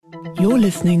You're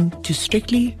listening to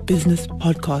Strictly Business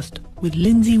Podcast with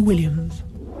Lindsay Williams.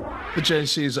 The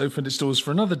JSE has opened its doors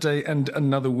for another day and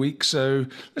another week, so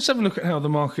let's have a look at how the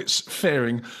market's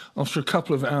faring after a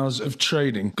couple of hours of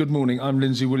trading. Good morning, I'm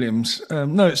Lindsay Williams.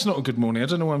 No, it's not a good morning. I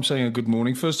don't know why I'm saying a good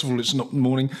morning. First of all, it's not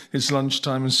morning, it's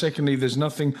lunchtime, and secondly, there's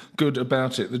nothing good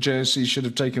about it. The JSE should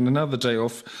have taken another day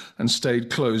off and stayed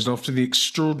closed after the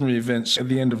extraordinary events at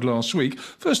the end of last week.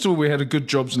 First of all, we had a good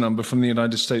jobs number from the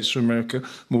United States of America,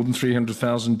 more than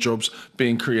 300,000 jobs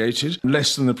being created,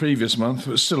 less than the previous month,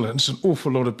 but still, it's an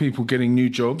awful lot of people getting new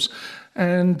jobs.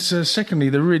 And secondly,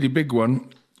 the really big one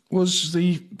was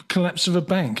the collapse of a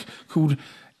bank called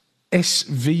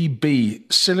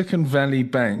SVB, Silicon Valley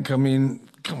Bank. I mean,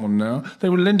 come on now. They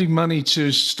were lending money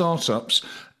to startups,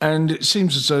 and it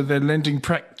seems as though their lending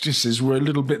practices were a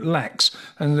little bit lax,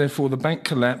 and therefore the bank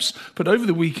collapsed. But over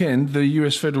the weekend, the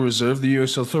US Federal Reserve, the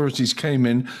US authorities came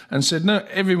in and said, no,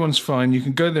 everyone's fine. You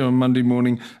can go there on Monday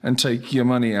morning and take your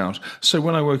money out. So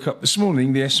when I woke up this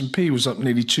morning, the S&P was up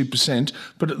nearly 2%,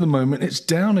 but at the moment it's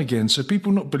down again. So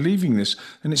people not believing this,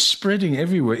 and it's spreading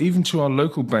everywhere, even to our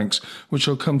local banks, which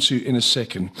I'll come to in a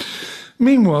second.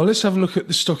 Meanwhile, let's have a look at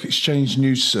the Stock Exchange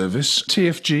News Service.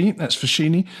 TFG, that's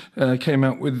Foschini, came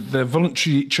out with their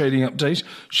voluntary trading update.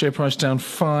 Share price down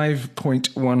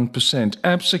 5.1%.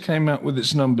 ABSA came out with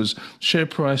its numbers. Share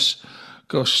price,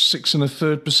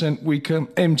 6.33% weaker.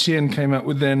 MTN came out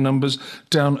with their numbers,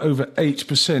 down over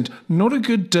 8%. Not a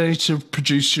good day to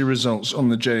produce your results on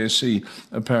the JSE,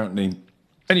 apparently.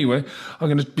 Anyway, I'm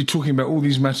going to be talking about all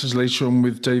these matters later on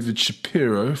with David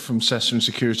Shapiro from JSE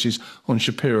Securities on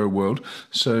Shapiro World.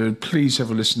 So please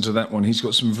have a listen to that one. He's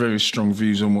got some very strong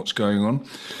views on what's going on.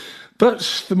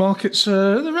 But the markets,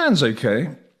 the rand's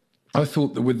okay. I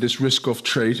thought that with this risk-off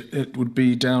trade, it would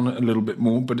be down a little bit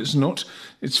more, but it's not.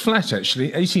 It's flat,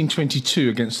 actually, 18.22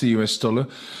 against the US dollar.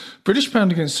 British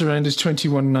pound against the rand is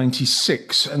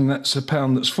 21.96, and that's a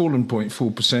pound that's fallen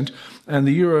 0.4%, and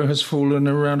the euro has fallen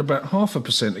around about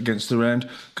 0.5% against the rand,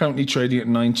 currently trading at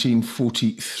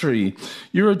 19.43.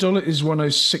 Euro dollar is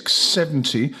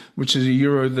 106.70, which is a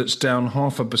euro that's down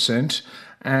 0.5%.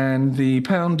 And the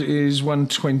pound is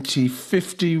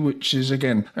 120.50, which is,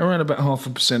 again, around about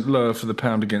 0.5% lower for the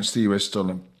pound against the US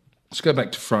dollar. Let's go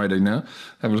back to Friday now,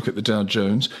 have a look at the Dow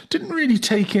Jones. Didn't really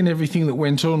take in everything that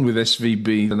went on with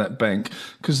SVB and that bank,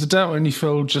 because the Dow only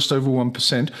fell just over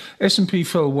 1%, S&P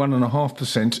fell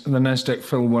 1.5%, and the Nasdaq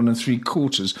fell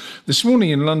 1.75%. This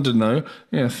morning in London, though,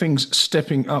 things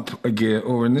stepping up a gear,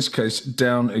 or in this case,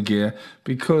 down a gear,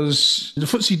 because the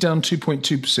FTSE down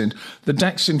 2.2%, the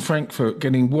DAX in Frankfurt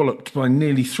getting walloped by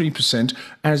nearly 3%,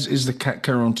 as is the CAC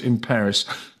 40 in Paris.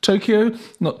 Tokyo,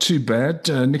 not too bad.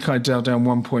 Nikkei Dow down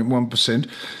 1.1%.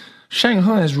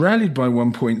 Shanghai has rallied by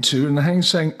 1.2%, and the Hang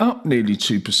Seng up nearly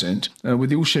 2%,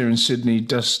 with the all-share in Sydney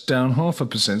just down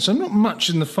 0.5%. So not much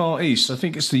in the Far East. I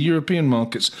think it's the European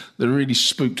markets that are really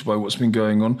spooked by what's been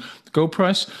going on. The gold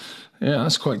price, yeah,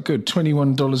 that's quite good.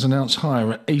 $21 an ounce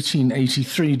higher at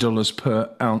 $18.83 per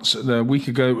ounce. A week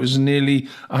ago, it was nearly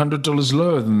 $100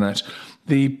 lower than that.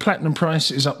 The platinum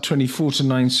price is up 24 to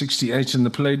 $968, and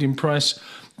the palladium price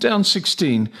down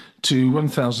 16 to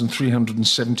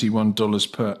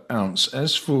 $1,371 per ounce.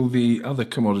 As for the other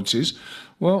commodities,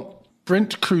 well,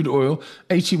 Brent crude oil,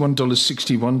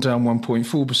 $81.61, down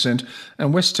 1.4%,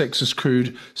 and West Texas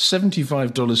crude,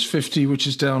 $75.50, which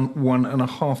is down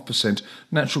 1.5%.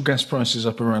 Natural gas prices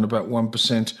up around about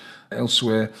 1%.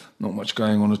 Elsewhere, not much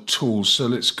going on at all. So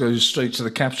let's go straight to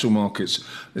the capital markets.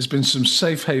 There's been some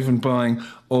safe haven buying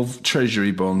of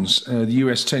Treasury bonds. The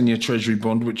US 10-year Treasury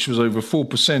bond, which was over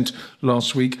 4%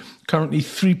 last week, currently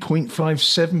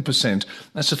 3.57%.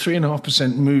 That's a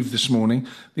 3.5% move this morning.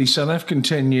 The South African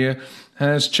 10-year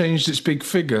has changed its big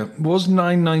figure. It was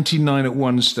 9.99 at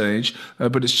one stage,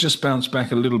 but it's just bounced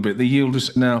back a little bit. The yield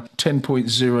is now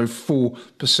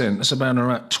 10.04%. That's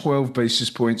about 12 basis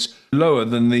points lower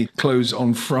than the close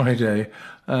on Friday.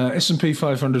 S&P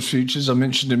 500 futures, I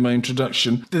mentioned in my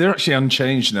introduction, they're actually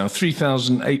unchanged now,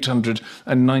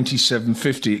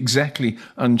 3,897.50, exactly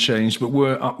unchanged, but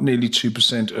were up nearly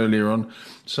 2% earlier on.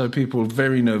 So people are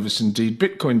very nervous indeed.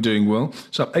 Bitcoin doing well.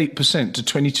 It's up 8% to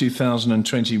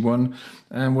 22,021.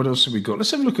 And what else have we got?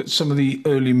 Let's have a look at some of the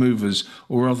early movers,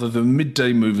 or rather the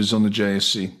midday movers on the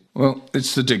JSE. Well,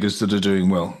 it's the diggers that are doing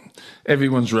well.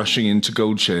 Everyone's rushing into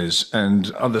gold shares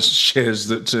and other shares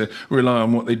that rely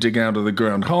on what they dig out of the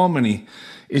ground. Harmony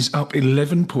is up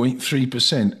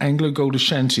 11.3%. Anglo Gold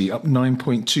Ashanti up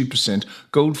 9.2%.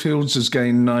 Goldfields has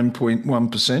gained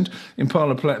 9.1%.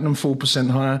 Impala Platinum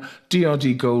 4% higher.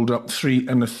 DRD Gold up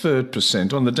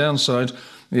 3.33%. On the downside,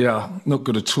 Yeah, not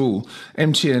good at all.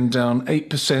 MTN down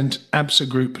 8%, ABSA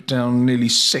Group down nearly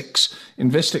 6%,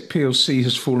 Investec PLC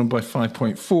has fallen by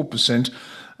 5.4%,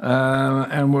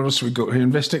 and what else have we got here?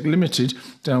 Investec Limited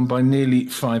down by nearly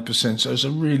 5%. So it's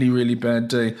a really, really bad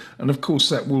day. And of course,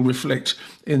 that will reflect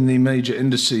in the major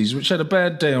indices, which had a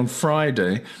bad day on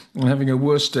Friday and having a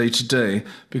worse day today,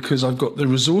 because I've got the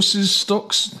resources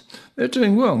stocks. They're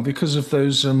doing well because of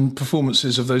those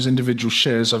performances of those individual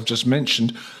shares I've just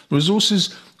mentioned.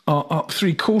 Resources are up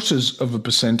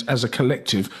 0.75% as a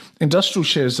collective. Industrial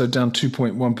shares are down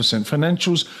 2.1%.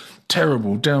 Financials,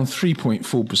 terrible, down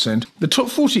 3.4%. The top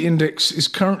 40 index is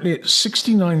currently at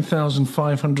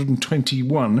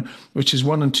 69,521, which is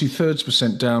 1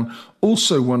 2/3% down.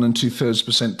 Also 1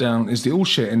 2/3% down is the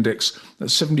all-share index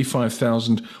at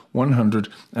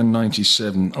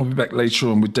 75,197. I'll be back later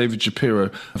on with David Shapiro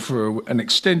for an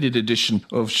extended edition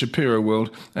of Shapiro World,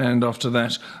 and after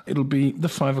that it'll be the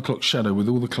 5 o'clock shadow with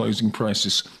all the closing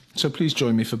prices. So please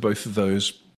join me for both of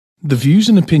those. The views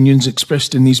and opinions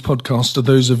expressed in these podcasts are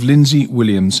those of Lindsay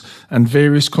Williams and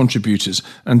various contributors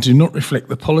and do not reflect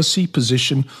the policy,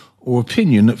 position, or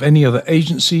opinion of any other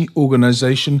agency,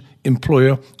 organisation,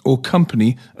 employer, or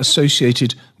company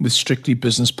associated with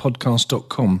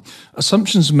strictlybusinesspodcast.com.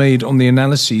 Assumptions made on the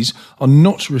analyses are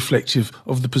not reflective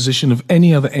of the position of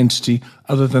any other entity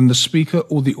other than the speaker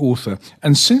or the author.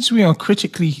 And since we are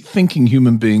critically thinking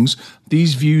human beings,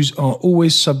 these views are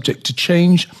always subject to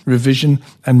change, revision,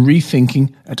 and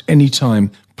rethinking at any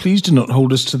time. Please do not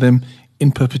hold us to them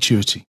in perpetuity.